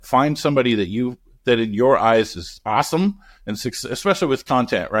find somebody that in your eyes is awesome, and especially with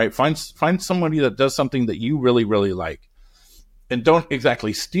content, right? Find somebody that does something that you really, really like, and don't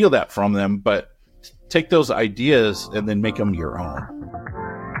exactly steal that from them, but take those ideas and then make them your own.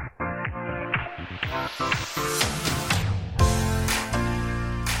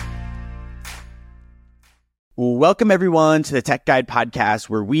 Welcome, everyone, to the Tech Guide Podcast,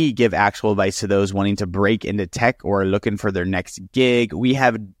 where we give actual advice to those wanting to break into tech or looking for their next gig. We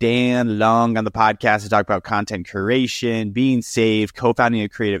have Dan Long on the podcast to talk about content curation, being saved, co-founding a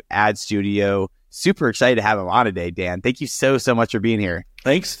creative ad studio. Super excited to have him on today, Dan. Thank you so much for being here.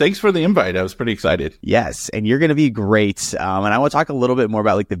 Thanks for the invite. I was pretty excited. Yes, and you're going to be great. And I want to talk a little bit more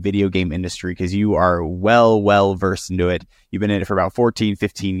about like the video game industry, because you are well versed into it. You've been in it for about 14,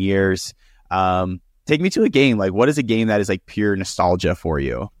 15 years. Take me to a game. Like, what is a game that is like pure nostalgia for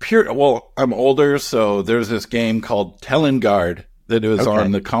you? Well, I'm older, so there's this game called Telengard that was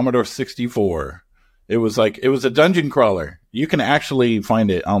on the Commodore 64. It was a dungeon crawler. You can actually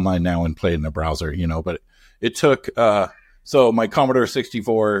find it online now and play it in a browser, but it took, so my Commodore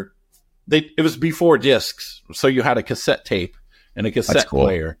 64, it was before discs. So you had a cassette tape and a cassette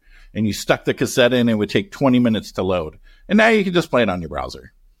player, and you stuck the cassette in, and it would take 20 minutes to load. And now you can just play it on your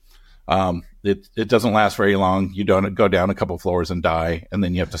browser. It doesn't last very long. You don't go down a couple floors and die, and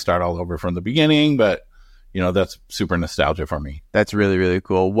then you have to start all over from the beginning. But that's super nostalgia for me. That's really, really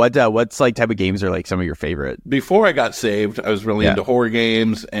cool. What's like type of games are like some of your favorite? Before I got saved, I was really into horror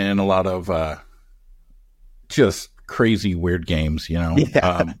games and a lot of just crazy weird games.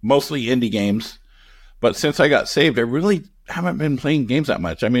 Mostly indie games. But since I got saved, I really haven't been playing games that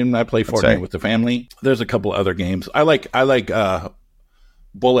much. I mean, I play Fortnite with the family. There's a couple other games I like.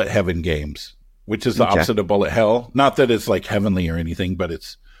 Bullet Heaven games, which is the opposite of Bullet Hell. Not that it's like heavenly or anything, but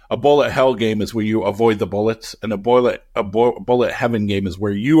it's a Bullet Hell game is where you avoid the bullets, and a Bullet Heaven game is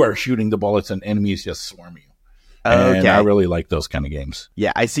where you are shooting the bullets and enemies just swarm you. And I really like those kind of games.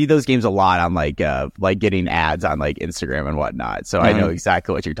 Yeah, I see those games a lot on like getting ads on like Instagram and whatnot. So I know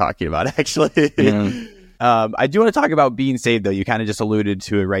exactly what you're talking about, actually. I do want to talk about being saved, though. You kind of just alluded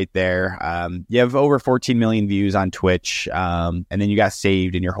to it right there. You have over 14 million views on Twitch, and then you got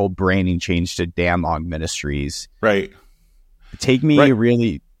saved, and your whole branding changed to Dan Long Ministries. Right. Take me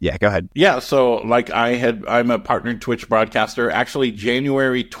really... Yeah, go ahead. Yeah, so like I'm a partnered Twitch broadcaster. Actually,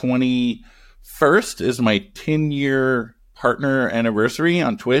 January 21st is my 10-year partner anniversary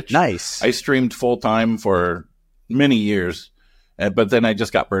on Twitch. Nice. I streamed full-time for many years. But then I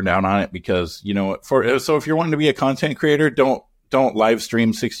just got burned out on it because, so if you're wanting to be a content creator, don't live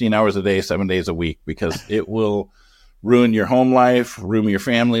stream 16 hours a day, 7 days a week, because it will ruin your home life, ruin your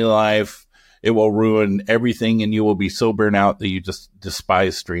family life. It will ruin everything, and you will be so burnt out that you just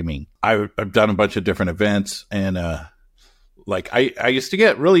despise streaming. I've done a bunch of different events, and I used to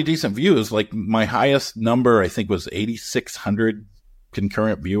get really decent views. Like my highest number, I think, was 8,600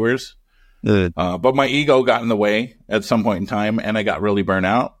 concurrent viewers. But my ego got in the way at some point in time, and I got really burnt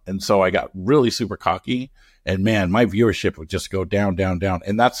out. And so I got really super cocky, and man, my viewership would just go down.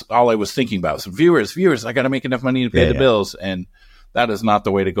 And that's all I was thinking about. So viewers, I got to make enough money to pay the bills. And that is not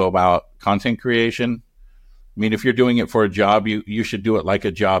the way to go about content creation. I mean, if you're doing it for a job, you should do it like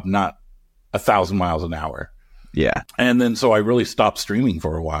a job, not 1,000 miles an hour. Yeah. And then, so I really stopped streaming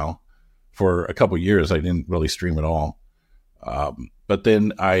for a while. For a couple of years, I didn't really stream at all. But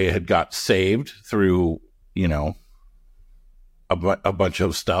then I had got saved through, a bunch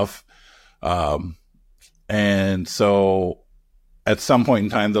of stuff. And so at some point in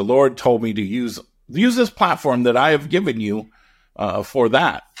time, the Lord told me to use this platform that I have given you, for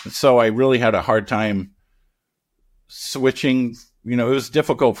that. So I really had a hard time switching. It was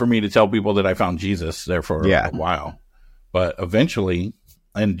difficult for me to tell people that I found Jesus there for a while, but eventually,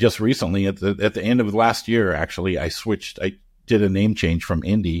 and just recently at the end of last year, actually, I did a name change from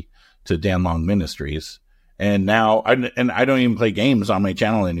Indie to Dan Long Ministries. And now I don't even play games on my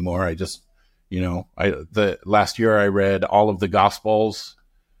channel anymore. I just, the last year I read all of the Gospels,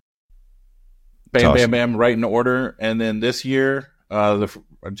 bam, right in order. And then this year,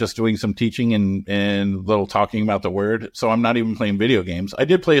 just doing some teaching and little talking about the word. So I'm not even playing video games. I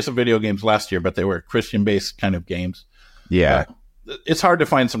did play some video games last year, but they were Christian based kind of games. Yeah. It's hard to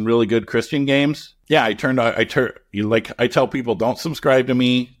find some really good Christian games. Yeah, I tell people, don't subscribe to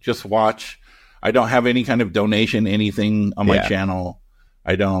me, just watch. I don't have any kind of donation, anything on my channel.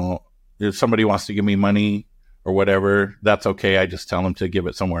 If somebody wants to give me money or whatever, that's okay. I just tell them to give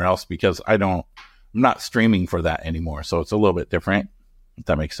it somewhere else, because I'm not streaming for that anymore. So it's a little bit different, if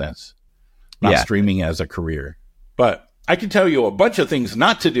that makes sense. Not streaming as a career. But I can tell you a bunch of things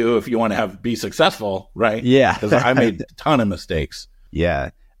not to do if you want to be successful, right? Yeah. Because I made a ton of mistakes.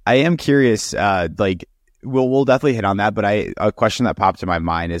 Yeah. I am curious, like we'll definitely hit on that, but a question that popped to my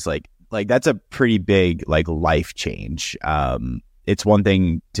mind is like that's a pretty big like life change. It's one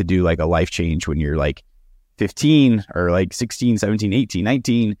thing to do like a life change when you're like 15 or like 16, 17, 18,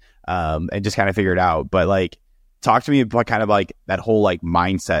 19, and just kind of figure it out. But like, talk to me about kind of like that whole like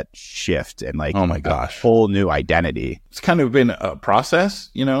mindset shift and like, oh my gosh, whole new identity. It's kind of been a process,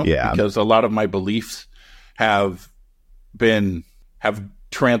 you know, because a lot of my beliefs have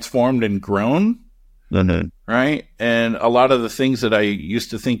transformed and grown. Mm-hmm. Right. And a lot of the things that I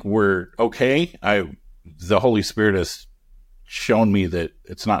used to think were okay, the Holy Spirit has shown me that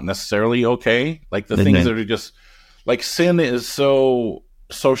it's not necessarily okay. Like the things that are just like, sin is so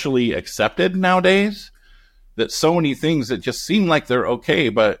socially accepted nowadays that so many things that just seem like they're okay,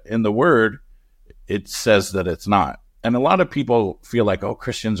 but in the word it says that it's not. And a lot of people feel like, oh,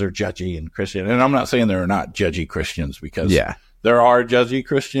 Christians are judgy and Christian. And I'm not saying there are not judgy Christians, because there are judgy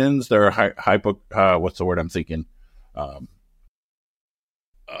Christians. There are what's the word I'm thinking?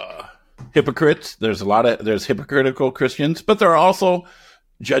 Hypocrites. There's hypocritical Christians, but there are also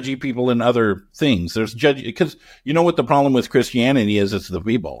judgy people in other things. There's judgy, because you know what the problem with Christianity is? It's the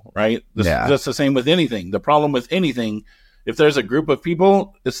people, right? That's the same with anything. The problem with anything, if there's a group of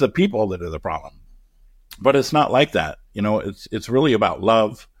people, it's the people that are the problem. But it's not like that. You know, it's really about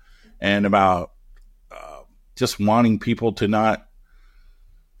love and about just wanting people to not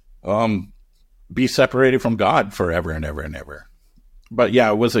be separated from God forever and ever and ever. But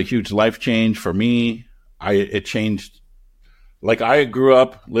yeah, it was a huge life change for me. It changed. Like, I grew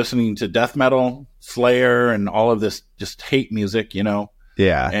up listening to death metal, Slayer, and all of this just hate music, you know?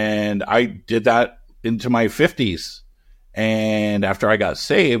 Yeah. And I did that into my 50s. And after I got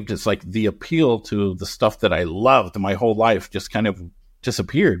saved, it's like the appeal to the stuff that I loved my whole life just kind of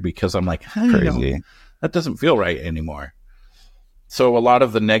disappeared, because I'm like, crazy. That doesn't feel right anymore. So a lot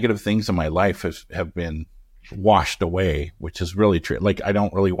of the negative things in my life have been washed away, which is really true. Like, I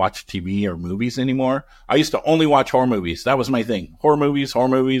don't really watch TV or movies anymore. I used to only watch horror movies. That was my thing. Horror movies.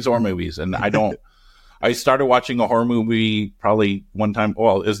 And I started watching a horror movie probably one time.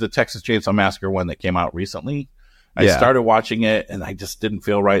 Well, it was the Texas Chainsaw Massacre one that came out recently. I started watching it and I just didn't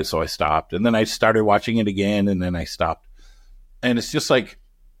feel right. So I stopped, and then I started watching it again, and then I stopped. And it's just like,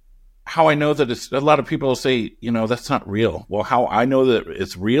 how I know that a lot of people will say, you know, that's not real. Well, how I know that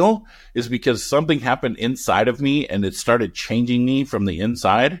it's real is because something happened inside of me and it started changing me from the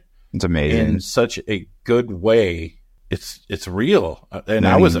inside. It's amazing. In such a good way. It's real. And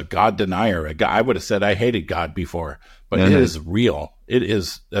I was a God denier. I would have said I hated God before, but it is real. It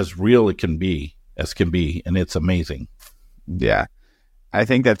is as real as can be. And it's amazing. Yeah. I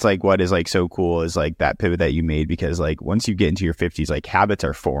think that's like what is like so cool is like that pivot that you made, because like once you get into your 50s, like habits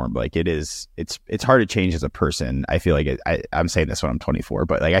are formed. Like it's hard to change as a person. I feel like I'm saying this when I'm 24,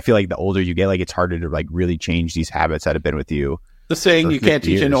 but like I feel like the older you get, like it's harder to like really change these habits that have been with you. The saying, you can't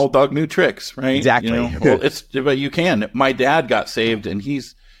teach an old dog new tricks, right? Exactly. You know? Well, but you can. My dad got saved, and he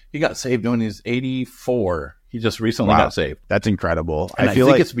got saved when he was 84. He just recently got saved. That's incredible. And I feel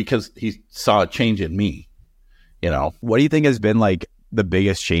like it's because he saw a change in me. You know, what do you think has been like the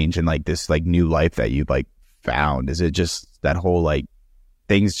biggest change in like this like new life that you've like found? Is it just that whole like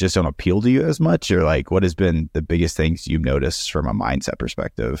things just don't appeal to you as much, or like what has been the biggest things you've noticed from a mindset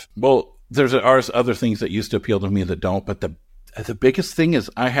perspective? Well, there's other things that used to appeal to me that don't, but the biggest thing is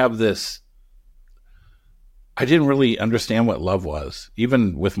I didn't really understand what love was,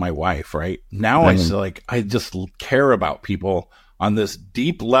 even with my wife, right? Now I just care about people on this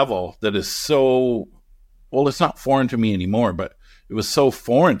deep level that is so, well, it's not foreign to me anymore, but it was so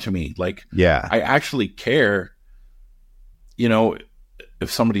foreign to me. Like, I actually care, you know,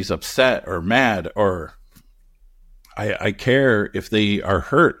 if somebody's upset or mad, or I care if they are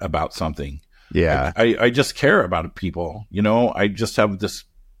hurt about something. Yeah. I just care about people, you know, I just have this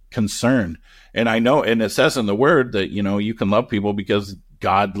concern, and I know, and it says in the word that, you know, you can love people because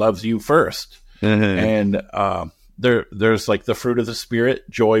God loves you first. And, there's like the fruit of the Spirit,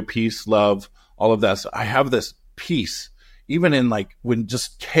 joy, peace, love, all of that. So I have this peace, even in like when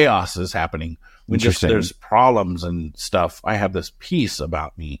just chaos is happening, when just there's problems and stuff, I have this peace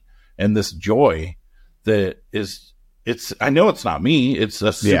about me and this joy that I know it's not me. It's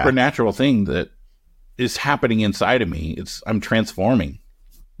a supernatural thing that is happening inside of me. I'm transforming.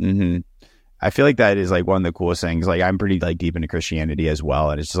 Mm-hmm. I feel like that is like one of the coolest things. Like I'm pretty like deep into Christianity as well.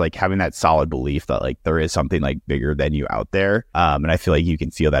 And it's just like having that solid belief that like there is something like bigger than you out there. And I feel like you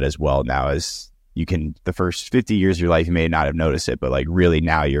can feel that as well now, as you can, the first 50 years of your life, you may not have noticed it, but like really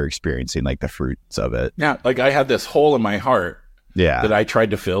now you're experiencing like the fruits of it. Yeah. Like I had this hole in my heart that I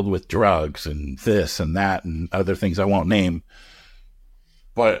tried to fill with drugs and this and that and other things I won't name.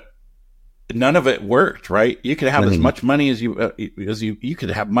 but none of it worked, right? You could have as much money as you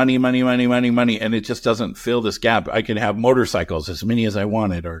could have money, and it just doesn't fill this gap. I could have motorcycles, as many as I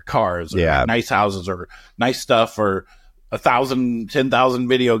wanted, or cars, or nice houses, or nice stuff, or 1,000, 10,000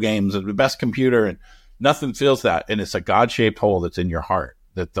 video games, and the best computer, and nothing fills that. And it's a God-shaped hole that's in your heart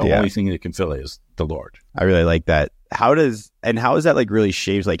that the only thing that can fill it is the Lord. I really like that. How is that like really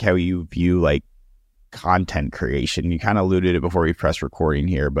shapes like how you view like content creation? You kind of alluded it before we pressed recording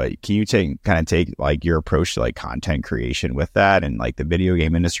here, but can you take like your approach to like content creation with that and like the video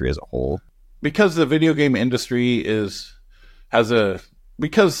game industry as a whole? Because the video game industry how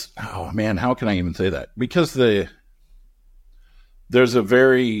can I even say that? Because there's a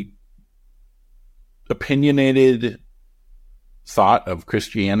very opinionated thought of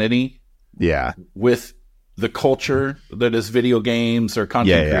Christianity with the culture that is video games or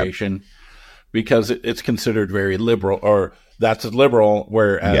content creation. Because it's considered very liberal, or that's liberal,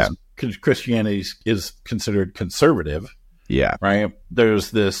 whereas Christianity is considered conservative. Yeah. Right?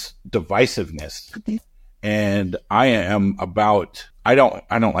 There's this divisiveness. And I don't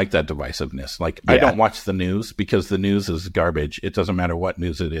like that divisiveness. Like, I don't watch the news because the news is garbage. It doesn't matter what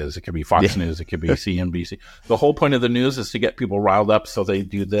news it is. It could be Fox News. It could be CNBC. The whole point of the news is to get people riled up so they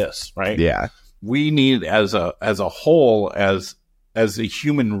do this, right? Yeah. We need as a whole, as a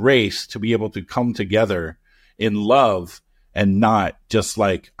human race, to be able to come together in love and not just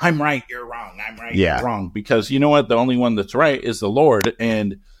like, I'm right, you're wrong. I'm right, you're wrong. Because you know what? The only one that's right is the Lord.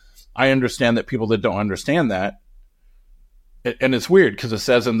 And I understand that people that don't understand that, and it's weird because it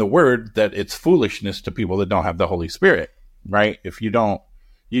says in the word that it's foolishness to people that don't have the Holy Spirit, right? If you don't,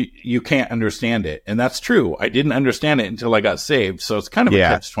 you can't understand it. And that's true. I didn't understand it until I got saved. So it's kind of a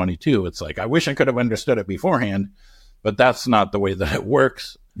catch-22. It's like, I wish I could have understood it beforehand, but that's not the way that it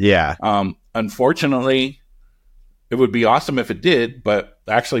works. Yeah. Unfortunately, it would be awesome if it did, but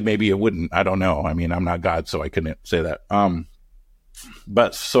actually maybe it wouldn't. I don't know. I mean, I'm not God, so I couldn't say that.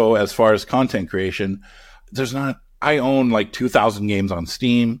 But so as far as content creation, I own like 2,000 games on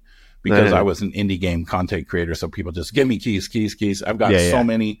Steam because I was an indie game content creator. So people just give me keys. I've got so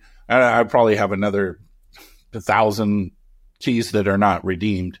many. I probably have another 1,000 keys that are not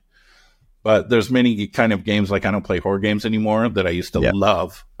redeemed. But there's many kind of games, like I don't play horror games anymore that I used to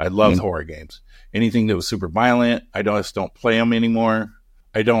love. I loved horror games. Anything that was super violent, I just don't play them anymore.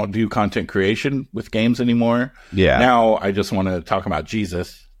 I don't do content creation with games anymore. Yeah. Now I just want to talk about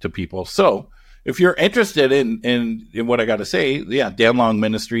Jesus to people. So if you're interested in what I got to say, Dan Long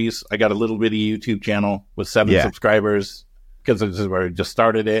Ministries. I got a little bitty YouTube channel with 7 subscribers because this is where I just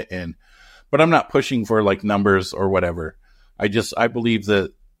started it. But I'm not pushing for like numbers or whatever. I believe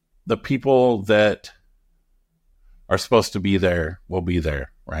that the people that are supposed to be there will be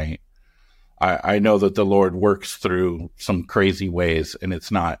there, right? I know that the Lord works through some crazy ways, and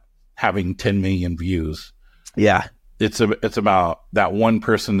it's not having 10 million views. Yeah. It's about that one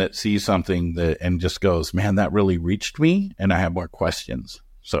person that sees something and just goes, man, that really reached me, and I have more questions.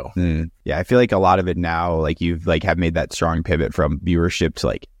 So yeah, I feel like a lot of it now, like you've like have made that strong pivot from viewership to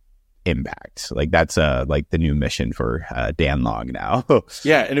like impact. Like that's like the new mission for Dan Long now.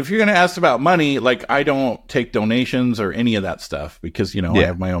 Yeah, and if you're gonna ask about money, like I don't take donations or any of that stuff because I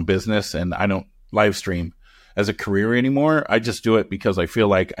have my own business and I don't live stream as a career anymore. I just do it because I feel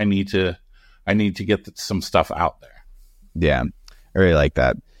like I need to get some stuff out there. Yeah, I really like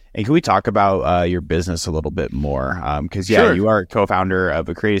that. And can we talk about your business a little bit more? Because sure. You are co-founder of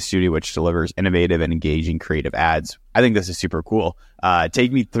a creative studio which delivers innovative and engaging creative ads. I think this is super cool.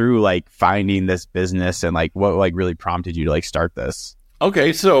 Take me through like finding this business and like what like really prompted you to like start this.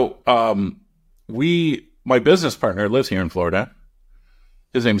 Okay, so my business partner lives here in Florida.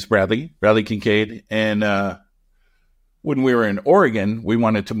 His name's Bradley Kincaid, and when we were in Oregon, we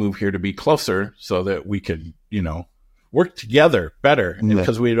wanted to move here to be closer so that we could, work together better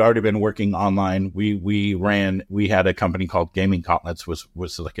because we had already been working online. We had a company called Gaming Gauntlets,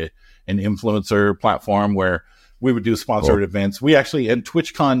 was like an influencer platform where we would do sponsored events. We actually, in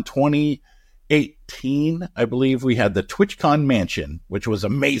TwitchCon 2018, I believe we had the TwitchCon Mansion, which was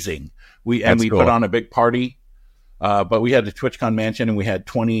amazing. We put on a big party, but we had the TwitchCon Mansion and we had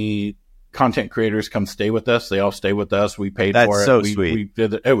 20 content creators come stay with us. They all stay with us. We paid for it. That's so sweet. We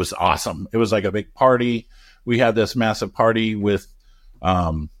did it. It was awesome. It was like a big party. We had this massive party with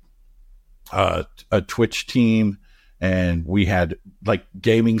a Twitch team, and we had like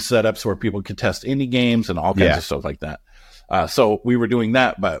gaming setups where people could test indie games and all kinds of stuff like that. So we were doing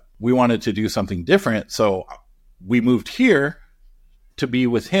that, but we wanted to do something different. So we moved here to be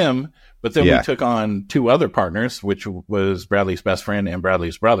with him, but then we took on 2 other partners, which was Bradley's best friend and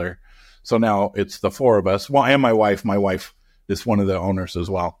Bradley's brother. So now it's the 4 of us. Well, and my wife. My wife is one of the owners as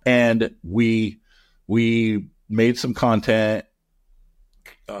well. And we made some content.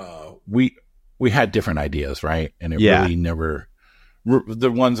 We had different ideas, right? And it really never,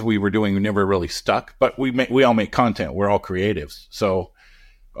 the ones we were doing never really stuck, but we all make content. We're all creatives. So,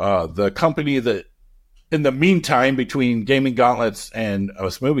 the company that, in the meantime, between Gaming Gauntlets and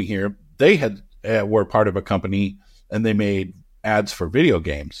us moving here, they were part of a company and they made ads for video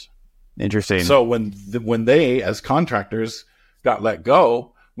games. Interesting. So when they, as contractors, got let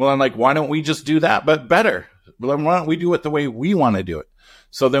go, well, I'm like, why don't we just do that, but better? Well, then why don't we do it the way we want to do it?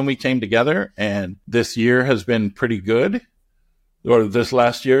 So then we came together, and this year has been pretty good. Or this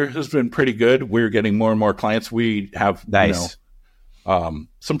last year has been pretty good. We're getting more and more clients. We have, nice.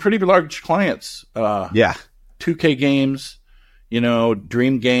 Some pretty large clients. 2K Games,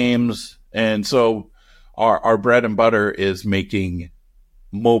 Dream Games. And so our bread and butter is making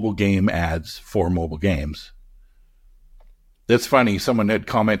mobile game ads for mobile games. It's funny. Someone had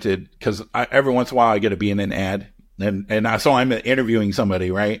commented, because every once in a while I get to be in an ad, so I'm interviewing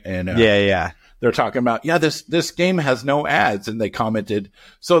somebody, right? And they're talking about, this game has no ads, and they commented,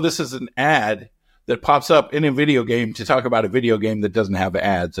 so this is an ad that pops up in a video game to talk about a video game that doesn't have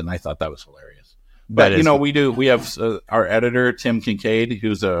ads, and I thought that was hilarious. But we have our editor Tim Kincaid,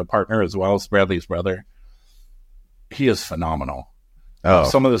 who's a partner as well as Bradley's brother. He is phenomenal.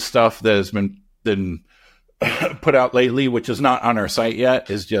 Some of the stuff that has been put out lately, which is not on our site yet,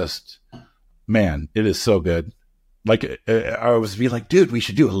 is just, man, it is so good. Like, I was be like, dude, we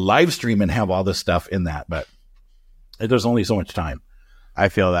should do a live stream and have all this stuff in that, but there's only so much time. I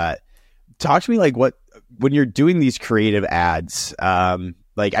feel that. Talk to me, like, when you're doing these creative ads,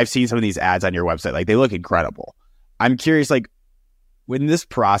 like I've seen some of these ads on your website, like they look incredible. I'm curious, like, in this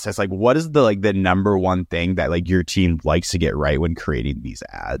process, like, what is the number one thing that like your team likes to get right when creating these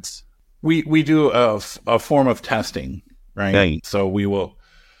ads? We do a form of testing, right? Right. So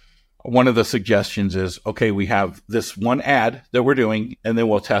one of the suggestions is, okay, we have this one ad that we're doing, and then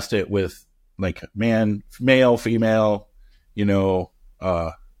we'll test it with like male, female,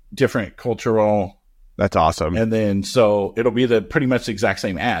 different cultural. That's awesome. And then, so it'll be the pretty much the exact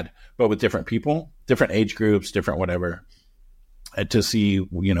same ad, but with different people, different age groups, different whatever, to see,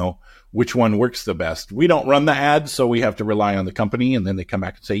 which one works the best. We don't run the ad, so we have to rely on the company, and then they come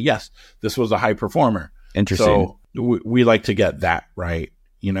back and say, yes, this was a high performer. Interesting. So we like to get that right.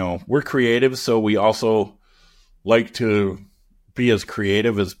 We're creative, so we also like to be as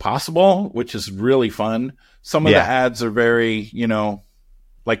creative as possible, which is really fun. Some of the ads are very,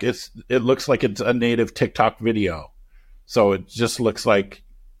 like it looks like it's a native TikTok video. So it just looks like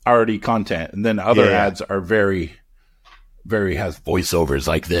already content. And then other ads are very, very, has voiceovers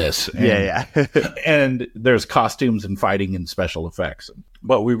like this. And, and there's costumes and fighting and special effects.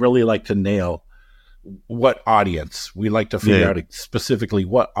 But we really like to nail what audience. We like to figure out specifically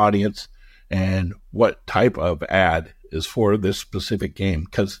what audience and what type of ad is for this specific game.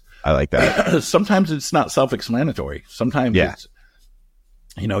 Because I like that. Sometimes it's not self-explanatory. Sometimes it's,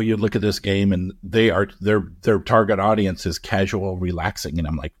 you look at this game and their target audience is casual, relaxing, and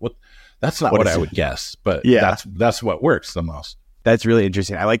I'm like, what? That's not what I would guess, but that's what works the most. That's really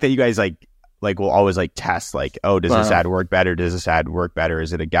interesting. I like that you guys like will always like test, like, oh, does this ad work better? Does this ad work better?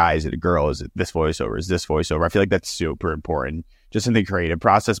 Is it a guy? Is it a girl? Is it this voiceover? Is this voiceover? I feel like that's super important, just in the creative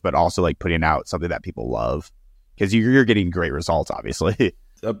process, but also like putting out something that people love, because you're getting great results, obviously.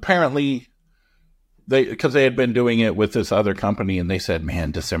 Apparently, because they had been doing it with this other company, and they said,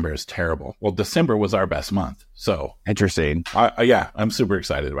 man, December is terrible. Well, December was our best month. So interesting. I'm super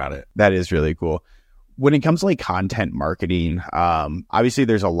excited about it. That is really cool. When it comes to like content marketing, obviously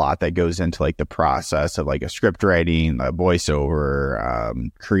there's a lot that goes into like the process of like a script writing, a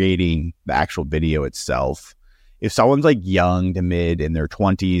voiceover, creating the actual video itself. If someone's like young to mid in their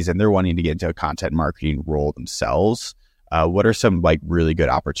 20s and they're wanting to get into a content marketing role themselves, what are some like really good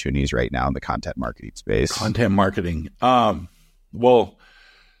opportunities right now in the content marketing space? Content marketing. Well,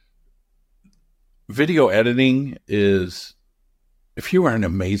 video editing is, if you are an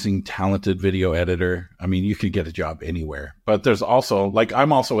amazing, talented video editor, I mean, you could get a job anywhere. But there's also, like,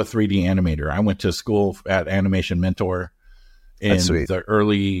 I'm also a 3D animator. I went to school at Animation Mentor in the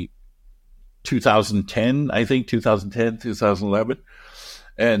early 2010, I think, 2010, 2011.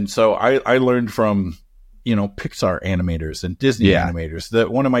 And so I learned from, Pixar animators and Disney animators.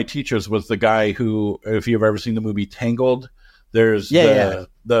 That one of my teachers was the guy who, if you've ever seen the movie Tangled, there's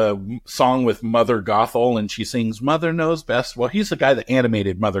the song with Mother Gothel, and she sings "Mother Knows Best." Well, he's the guy that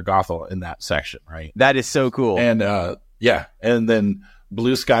animated Mother Gothel in that section, right? That is so cool. And and then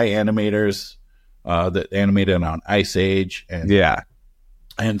Blue Sky animators that animated on Ice Age,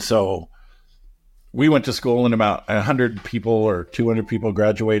 and so we went to school and about 100 people or 200 people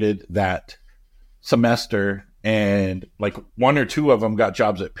graduated that semester, and like one or two of them got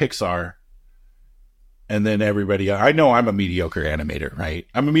jobs at Pixar. And then everybody, I know I'm a mediocre animator, right?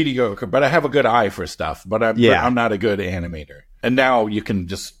 I'm a mediocre, but I have a good eye for stuff, but I'm not a good animator. And now you can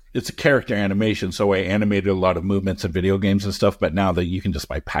just, it's a character animation. So I animated a lot of movements in video games and stuff, but now that you can just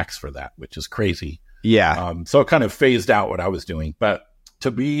buy packs for that, which is crazy. Yeah. So it kind of phased out what I was doing, but to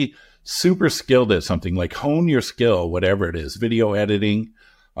be super skilled at something, like hone your skill, whatever it is, video editing.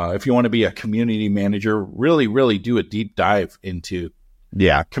 If you want to be a community manager, really, really do a deep dive into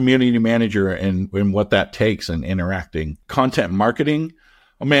community manager and what that takes and interacting. Content marketing.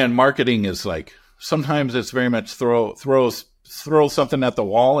 Oh man, marketing is like, sometimes it's very much throw something at the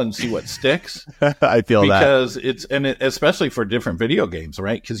wall and see what sticks. I feel because especially for different video games,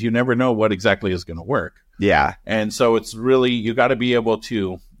 right? Because you never know what exactly is going to work. Yeah. And so it's really, you got to be able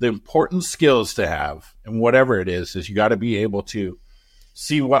to, the important skills to have, and whatever it is you got to be able to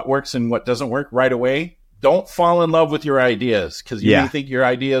see what works and what doesn't work right away. Don't fall in love with your ideas, because you may think your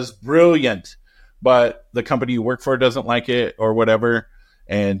idea is brilliant, but the company you work for doesn't like it or whatever.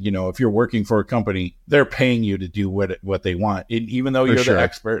 And, if you're working for a company, they're paying you to do what they want. And even though you're the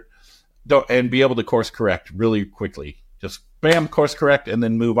expert, and be able to course correct really quickly. Just bam, course correct, and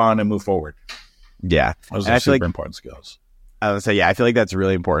then move on and move forward. Yeah. Those are super important skills. I would say, I feel like that's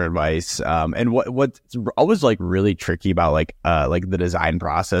really important advice. And what's always like really tricky about like the design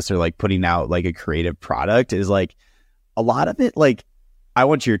process or like putting out like a creative product is like a lot of it, like, I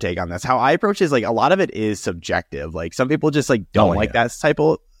want your take on this. How I approach it is like a lot of it is subjective. Like some people just like don't like that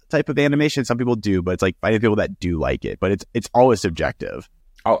type of animation. Some people do, but it's like finding people that do like it, but it's always subjective.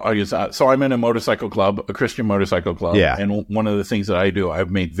 I'll use that. So I'm in a motorcycle club, a Christian motorcycle club. Yeah. And one of the things that I do, I've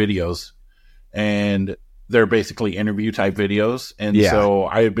made videos, and they're basically interview type videos. And so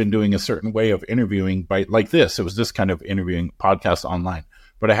I have been doing a certain way of interviewing by like this. It was this kind of interviewing podcast online,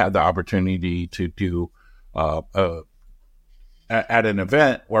 but I had the opportunity to do at an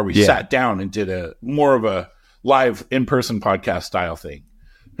event where we sat down and did more of a live in-person podcast style thing.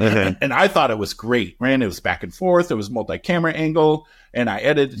 And I thought it was great, man. It was back and forth. It was multi-camera angle, and I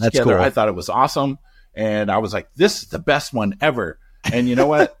edited it together. Cool. I thought it was awesome. And I was like, this is the best one ever. And you know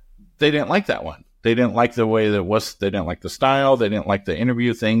what? They didn't like that one. They didn't like the way that it was. They didn't like the style. They didn't like the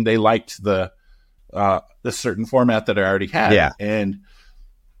interview thing. They liked the certain format that I already had. Yeah. And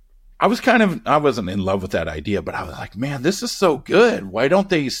I wasn't in love with that idea, but I was like, man, this is so good. Why don't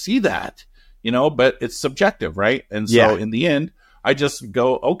they see that? But it's subjective, right? And so in the end, I just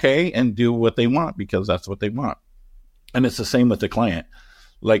go, okay, and do what they want because that's what they want. And it's the same with the client.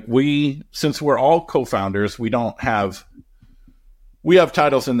 Like since we're all co-founders, we have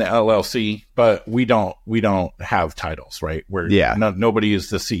titles in the LLC, but we don't have titles, right? Nobody is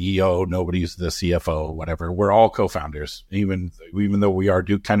the CEO, nobody's the CFO, whatever. We're all co-founders, even though we are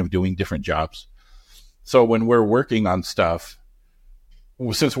kind of doing different jobs. So when we're working on stuff,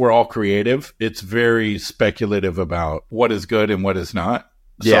 since we're all creative, it's very speculative about what is good and what is not.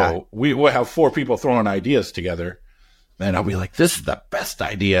 So we will have 4 people throwing ideas together, and I'll be like, this is the best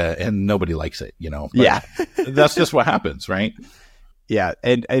idea, and nobody likes it, But that's just what happens, right? Yeah,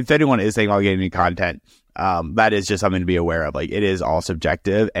 and if anyone is thinking about getting new content, that is just something to be aware of. Like, it is all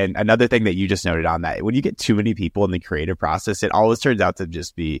subjective. And another thing that you just noted on that, when you get too many people in the creative process, it always turns out to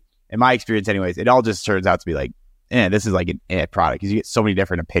just be, in my experience anyways, it all just turns out to be like, this is like an product, because you get so many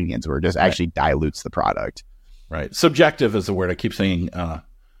different opinions where it just actually dilutes the product. Right. Subjective is the word. I keep saying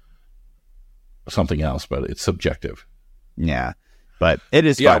something else, but it's subjective. Yeah, but it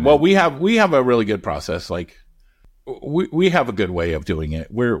is fun. Yeah, well, we have a really good process. Like, we have a good way of doing it.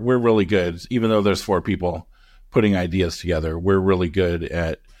 We're really good, even though there's 4 people putting ideas together. We're really good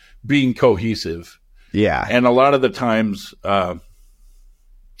at being cohesive. Yeah, and a lot of the times, so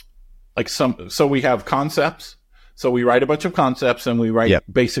we have concepts. So we write a bunch of concepts and we write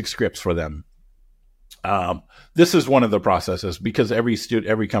basic scripts for them. This is one of the processes because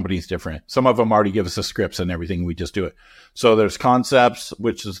every company is different. Some of them already give us the scripts and everything. We just do it. So there's concepts,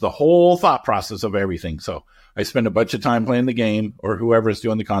 which is the whole thought process of everything. So I spend a bunch of time playing the game or whoever is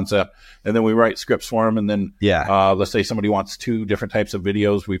doing the concept, and then we write scripts for them. And then let's say somebody wants 2 different types of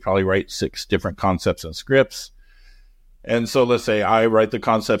videos. We probably write 6 different concepts and scripts. And so let's say I write the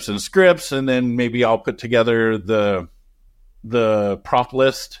concepts and scripts, and then maybe I'll put together the prop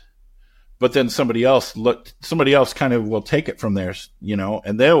list, but then somebody else kind of will take it from there,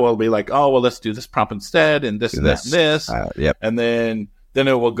 and they will be like, oh, well, let's do this prop instead, and this and that and this. And then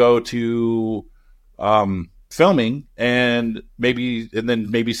it will go to filming, and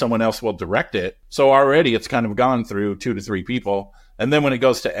then maybe someone else will direct it. So already it's kind of gone through 2 to 3 people. And then when it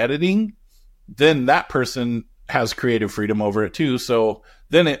goes to editing, then that person has creative freedom over it too. So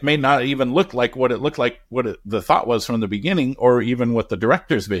then it may not even look like what it looked like, the thought was from the beginning, or even what the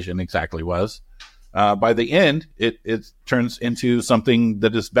director's vision exactly was. By the end, it turns into something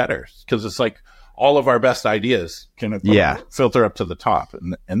that is better, because it's like all of our best ideas can filter up to the top.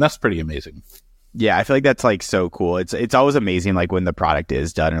 And that's pretty amazing. Yeah, I feel like that's like so cool. It's always amazing, like when the product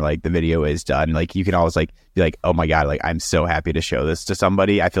is done or like the video is done, like you can always like be like, oh my God, like I'm so happy to show this to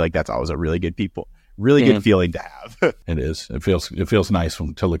somebody. I feel like that's always a really good good feeling to have. It is. It feels nice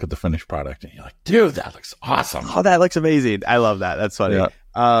to look at the finished product and you're like, dude, that looks awesome. Oh, that looks amazing. I love that. That's funny.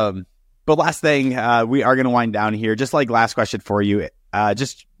 Yeah. But last thing, we are going to wind down here. Just like last question for you.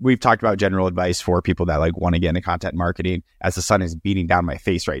 We've talked about general advice for people that like want to get into content marketing. As the sun is beating down my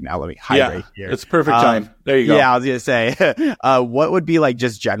face right now, let me hydrate here. It's perfect time. There you go. Yeah, I was going to say, what would be like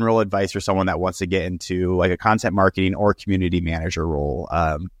just general advice for someone that wants to get into like a content marketing or community manager role?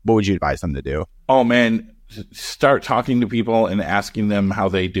 What would you advise them to do? Oh man, start talking to people and asking them how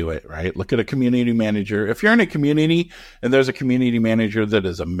they do it, right? Look at a community manager. If you're in a community and there's a community manager that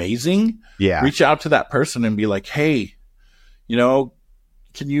is amazing, reach out to that person and be like, hey,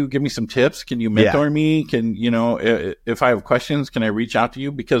 can you give me some tips? Can you mentor me? Can, if I have questions, can I reach out to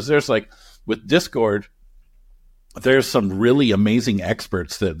you? Because there's like with Discord, there's some really amazing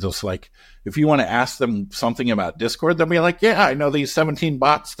experts that just like, if you want to ask them something about Discord, they'll be like, yeah, I know these 17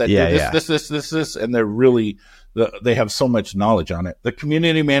 bots that do this. And they're really, they have so much knowledge on it. The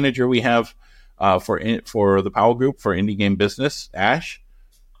community manager we have for the Powell Group for Indie Game Business, Ash,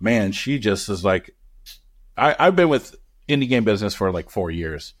 man, she just is like, I've been with Indie Game Business for like 4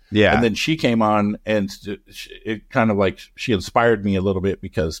 years. Yeah. And then she came on and it kind of like, she inspired me a little bit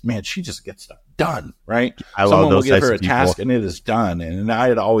because, man, she just gets stuff done, right? Someone will give her a task and it is done. And I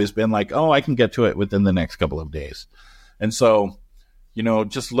had always been like, oh, I can get to it within the next couple of days. And so,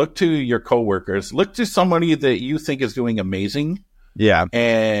 just look to your coworkers, look to somebody that you think is doing amazing. Yeah.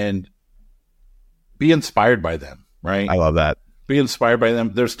 And be inspired by them, right? I love that. Be inspired by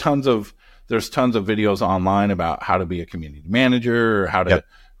them. There's tons of videos online about how to be a community manager or how to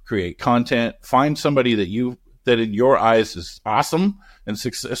create content. Find somebody that in your eyes is awesome, and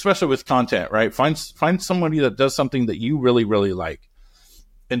especially with content, right? Find somebody that does something that you really, really like,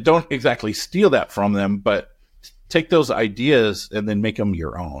 and don't exactly steal that from them, but take those ideas and then make them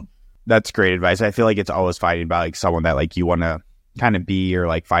your own. That's great advice. I feel like it's always finding about like someone that like you want to kind of be, or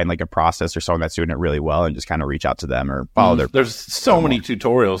like find like a process or someone that's doing it really well and just kind of reach out to them or follow their. There's so many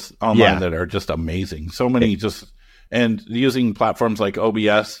tutorials online that are just amazing. So many and using platforms like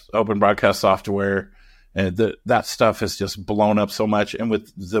OBS, Open Broadcast Software, and that stuff has just blown up so much. And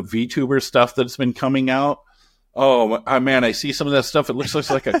with the VTuber stuff that's been coming out, oh man, I see some of that stuff. It looks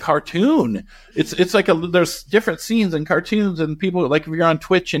like a cartoon. It's like there's different scenes and cartoons, and people like, if you're on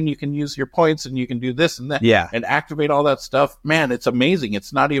Twitch and you can use your points and you can do this and that, and activate all that stuff. Man, it's amazing.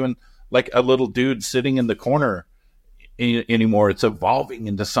 It's not even like a little dude sitting in the corner anymore. It's evolving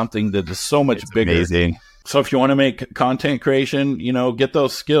into something that is so much bigger. Amazing. So if you want to make content creation, get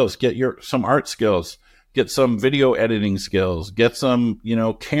those skills, get some art skills, get some video editing skills, get some,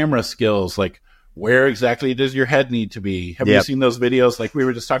 camera skills, like, where exactly does your head need to be? Have you seen those videos like we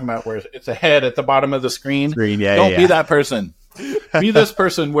were just talking about where it's a head at the bottom of the screen? Don't be that person. Be this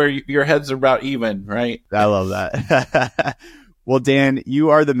person where your heads are about even, right? I love that. Well, Dan,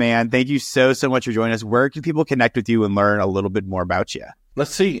 you are the man. Thank you so much for joining us. Where can people connect with you and learn a little bit more about you?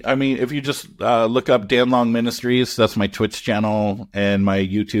 Let's see. I mean, if you just look up Dan Long Ministries, that's my Twitch channel and my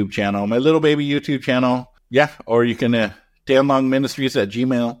YouTube channel, my little baby YouTube channel. Yeah. Or you can Dan Long Ministries at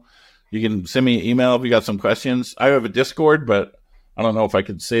Gmail. You can send me an email if you got some questions. I have a Discord, but I don't know if I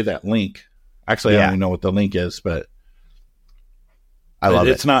could say that link. Actually, I don't even know what the link is, but I love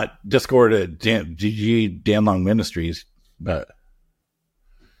it. It's not Discord at GG Dan Long Ministries, but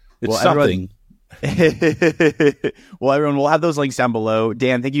it's something. Well, everyone, we'll have those links down below.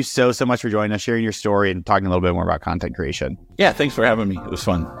 Dan, thank you so much for joining us, sharing your story, and talking a little bit more about content creation. Yeah, thanks for having me. It was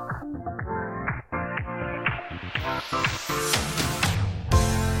fun.